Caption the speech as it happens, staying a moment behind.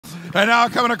And now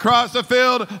coming across the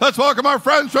field, let's welcome our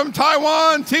friends from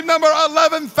Taiwan, team number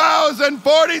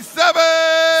 11,047.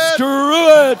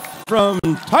 Screw it from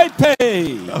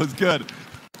Taipei. That was good.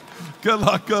 Good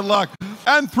luck, good luck.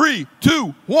 And 3,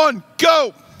 2, 1,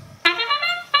 go.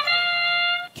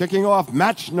 Kicking off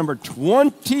match number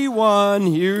 21.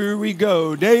 Here we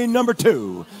go. Day number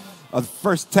 2 of the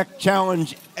First Tech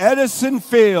Challenge Edison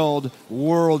Field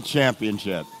World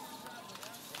Championship.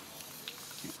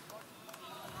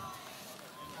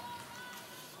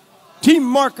 Team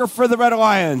marker for the Red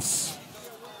Alliance.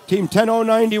 Team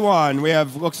 10091. We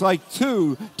have, looks like,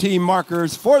 2 team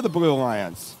markers for the Blue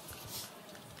Alliance.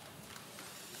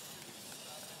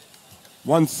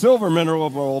 1 silver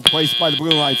mineral ball placed by the Blue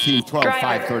Alliance team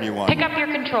 12531. Pick up your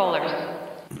controllers.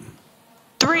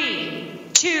 3,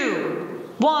 2,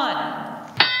 1. All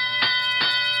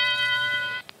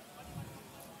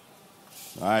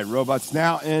right, robots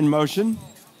now in motion.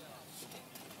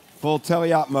 Full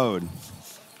teleop mode.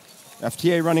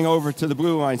 FTA running over to the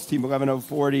Blue Alliance team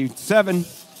 11047.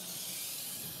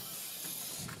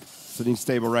 Sitting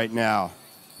stable right now.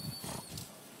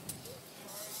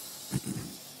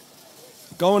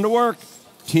 Going to work.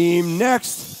 Team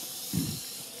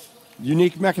next.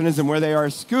 Unique mechanism where they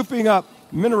are scooping up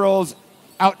minerals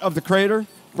out of the crater,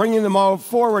 bringing them all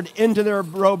forward into their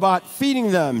robot,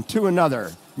 feeding them to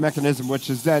another mechanism,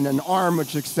 which is then an arm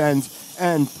which extends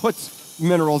and puts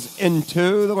minerals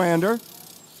into the lander,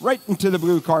 right into the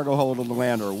blue cargo hold of the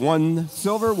lander. 1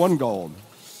 silver, 1 gold.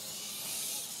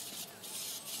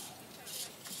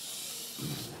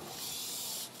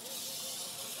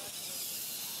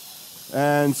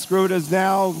 And Screw It is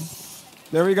now,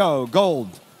 there we go,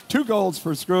 gold. 2 golds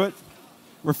for Screw It.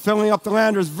 We're filling up the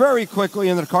landers very quickly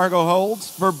in the cargo holds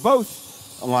for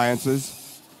both alliances.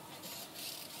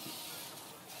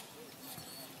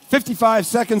 55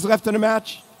 seconds left in the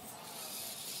match.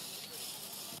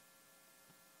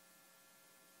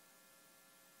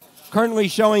 Currently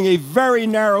showing a very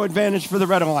narrow advantage for the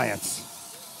Red Alliance.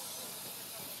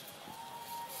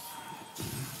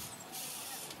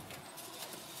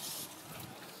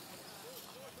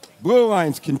 Blue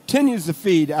Alliance continues to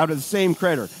feed out of the same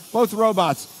crater. Both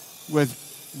robots with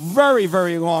very,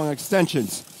 very long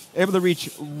extensions, able to reach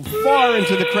far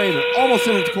into the crater, almost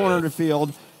into the corner of the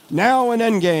field. Now an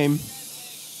endgame.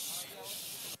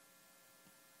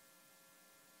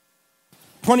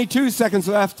 22 seconds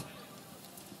left.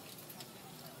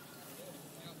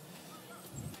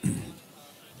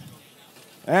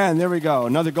 And there we go,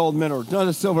 another gold mineral,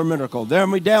 another silver mineral.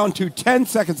 Then we're down to 10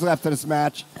 seconds left in this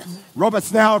match.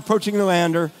 Robots now approaching the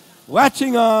lander,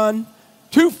 latching on.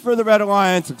 2 for the Red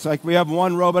Alliance. Looks like we have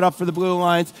 1 robot up for the Blue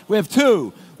Alliance. We have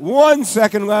 2, 1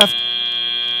 second left.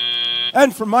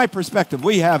 And from my perspective,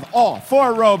 we have all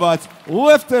 4 robots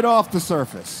lifted off the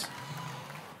surface.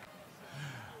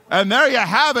 And there you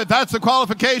have it. That's the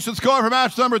qualification score for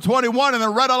match number 21. And the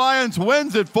Red Alliance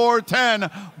wins it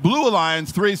 410. Blue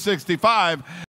Alliance 365.